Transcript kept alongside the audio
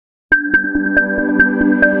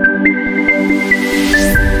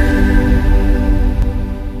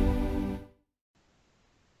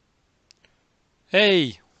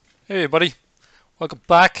Hey, hey everybody, welcome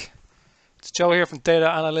back. It's Joe here from Data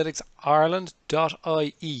Analytics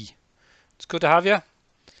Ireland.ie. It's good to have you.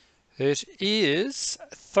 It is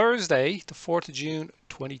Thursday, the 4th of June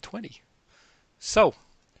 2020. So,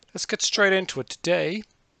 let's get straight into it. Today,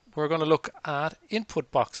 we're going to look at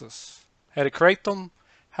input boxes, how to create them,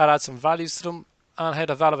 how to add some values to them, and how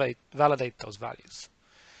to validate those values.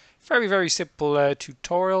 Very, very simple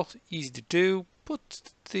tutorial, easy to do. Put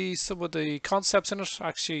some of the concepts in it.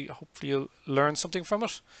 Actually, hopefully you'll learn something from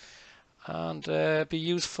it and be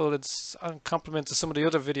useful and complement to some of the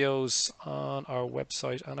other videos on our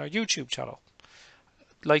website and our YouTube channel.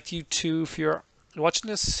 I'd like you to, if you're watching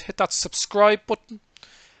this, hit that subscribe button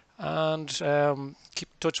and keep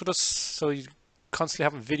in touch with us so you constantly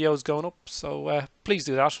having videos going up. So please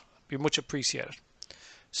do that. It'd be much appreciated.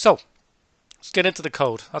 So let's get into the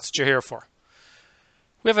code. That's what you're here for.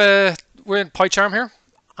 We're in Pycharm here,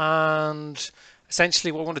 and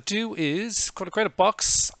essentially what we want to do is going to create a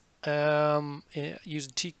box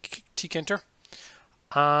using Tkinter,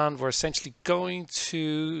 and we're essentially going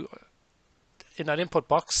to, in that input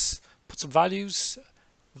box, put some values,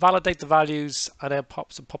 validate the values, and then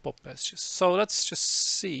pop some pop-up messages. So let's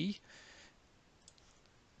just see.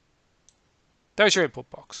 There's your input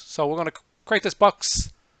box. So we're going to create this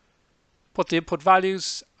box, put the input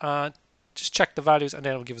values, and just check the values, and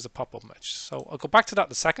then it'll give us a pop-up message. So I'll go back to that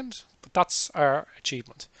in a second, but that's our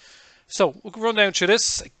achievement. So we'll run down through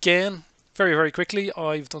this again very, very quickly.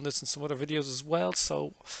 I've done this in some other videos as well,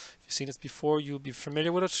 so if you've seen this before, you'll be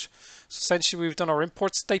familiar with it. So essentially, we've done our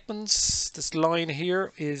import statements. This line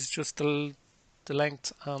here is just the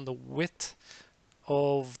length and the width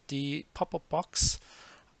of the pop-up box,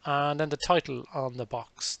 and then the title on the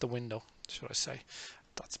box, the window, should I say.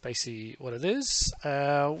 That's basically what it is.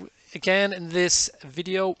 Again, in this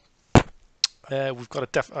video, we've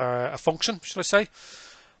got a function, should I say.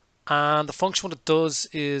 And the function, what it does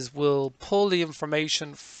is will pull the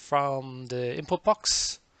information from the input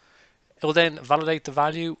box. It will then validate the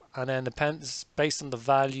value, and then depends based on the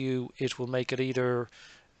value, it will make it either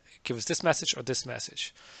give us this message or this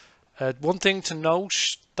message. One thing to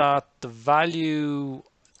note, that the value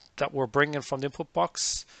that we're bringing from the input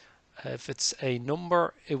box, if it's a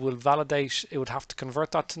number, it will validate, it would have to convert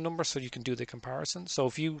that to number so you can do the comparison. So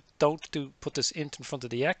if you don't put this int in front of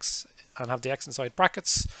the x and have the x inside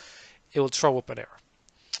brackets, it will throw up an error.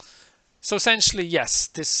 So essentially, yes,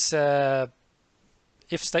 this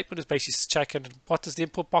if statement is basically checking what does the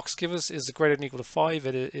input box give us. Is it greater than or equal to 5?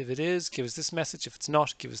 If it is, give us this message. If it's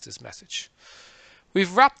not, give us this message.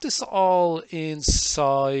 We've wrapped this all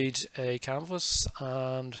inside a canvas,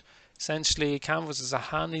 and essentially, Canvas is a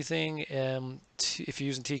handy thing if you're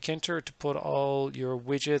using Tkinter to put all your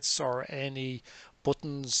widgets or any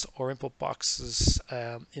buttons or input boxes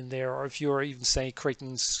in there, or if you're even say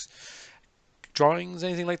creating drawings,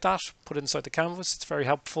 anything like that, put it inside the canvas. It's very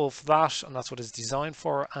helpful for that, and that's what it's designed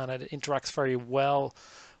for, and it interacts very well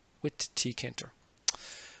with Tkinter.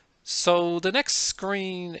 So the next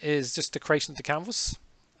screen is just the creation of the canvas.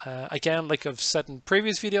 Again, like I've said in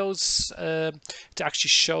previous videos, to actually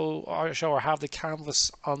show or have the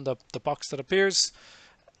canvas on the box that appears,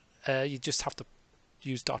 you just have to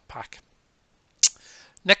use .pack.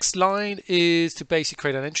 Next line is to basically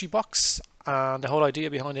create an entry box, and the whole idea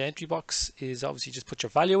behind the entry box is obviously just put your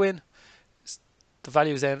value in. The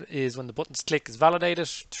value then is when the button's click is validated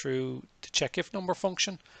through the check if number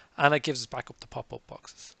function, and it gives us back up the pop-up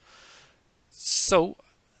boxes. So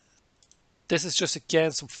this is just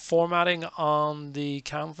again some formatting on the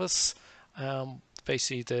canvas,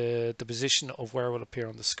 basically the position of where it will appear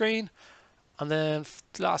on the screen. And then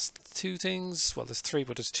the last two things, well there's three,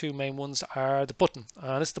 but there's two main ones, are the button.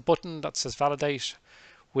 And it's the button that says validate,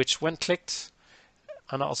 which when clicked,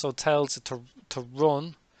 and also tells it to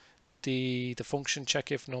run the function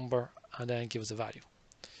check if number, and then gives a value.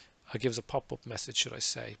 Or gives a pop-up message, should I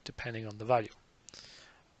say, depending on the value.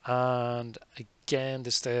 And again,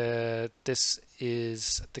 this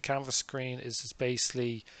is the canvas screen is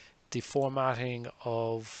basically the formatting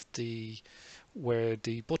of where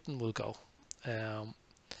the button will go,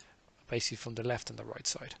 basically from the left and the right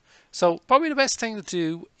side. So probably the best thing to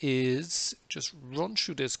do is just run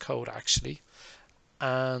through this code actually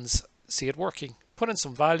and see it working. Put in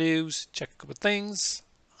some values, check a couple of things,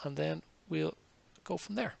 and then we'll go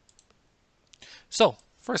from there. So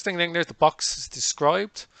first thing, there's the box is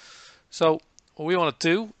described. So what we want to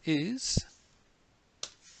do is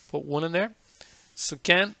put 1 in there. So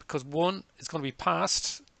again, because 1 is going to be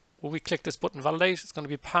passed, when we click this button validate, it's going to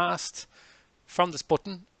be passed from this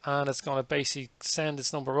button, and it's going to basically send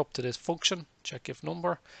this number up to this function, check if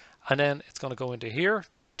number, and then it's going to go into here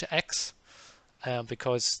to x,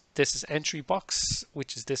 because this is entry box,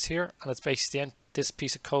 which is this here, and it's basically this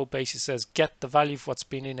piece of code basically says get the value of what's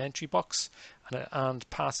been in entry box and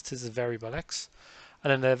pass it to the variable x.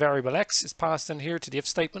 And then the variable x is passed in here to the if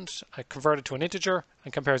statement, converted to an integer,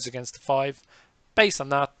 and compares against the 5. Based on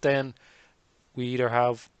that, then we either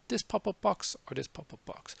have this pop-up box or this pop-up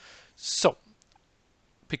box. So,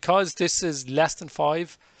 because this is less than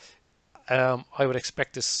 5, I would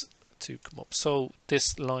expect this to come up. So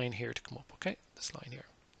this line here to come up, okay? This line here,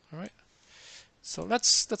 all right? So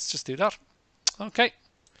let's just do that. Okay,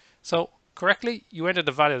 so correctly, you entered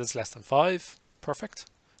the value that's less than 5. Perfect.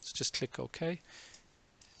 So just click OK.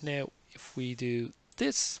 Now, if we do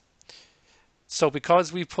this, so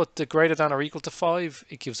because we put the greater than or equal to 5,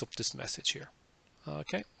 it gives up this message here.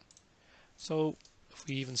 Okay, so if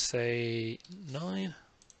we even say 9,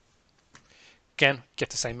 again, get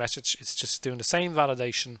the same message. It's just doing the same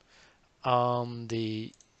validation on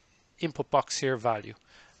the input box here value.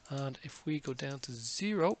 And if we go down to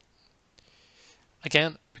 0,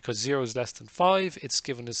 again, because 0 is less than 5, it's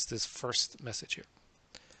given us this first message here.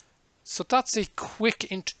 So that's a quick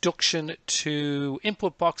introduction to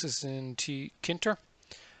input boxes in Tkinter,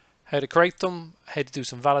 how to create them, how to do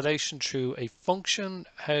some validation through a function,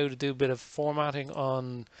 how to do a bit of formatting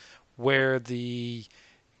on where the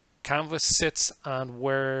canvas sits and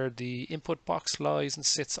where the input box lies and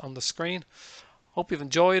sits on the screen. Hope you've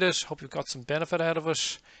enjoyed it. Hope you've got some benefit out of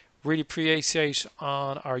it. Really appreciate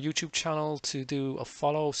on our YouTube channel to do a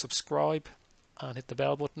follow, subscribe, and hit the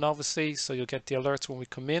bell button, obviously, so you'll get the alerts when we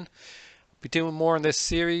come in. We'll be doing more in this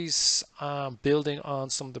series, building on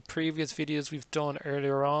some of the previous videos we've done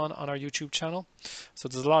earlier on our YouTube channel. So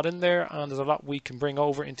there's a lot in there, and there's a lot we can bring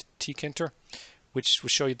over into Tkinter, which will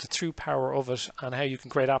show you the true power of it and how you can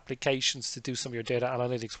create applications to do some of your data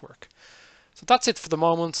analytics work. So that's it for the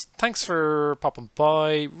moment. Thanks for popping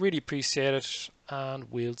by. Really appreciate it,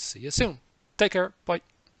 and we'll see you soon. Take care. Bye.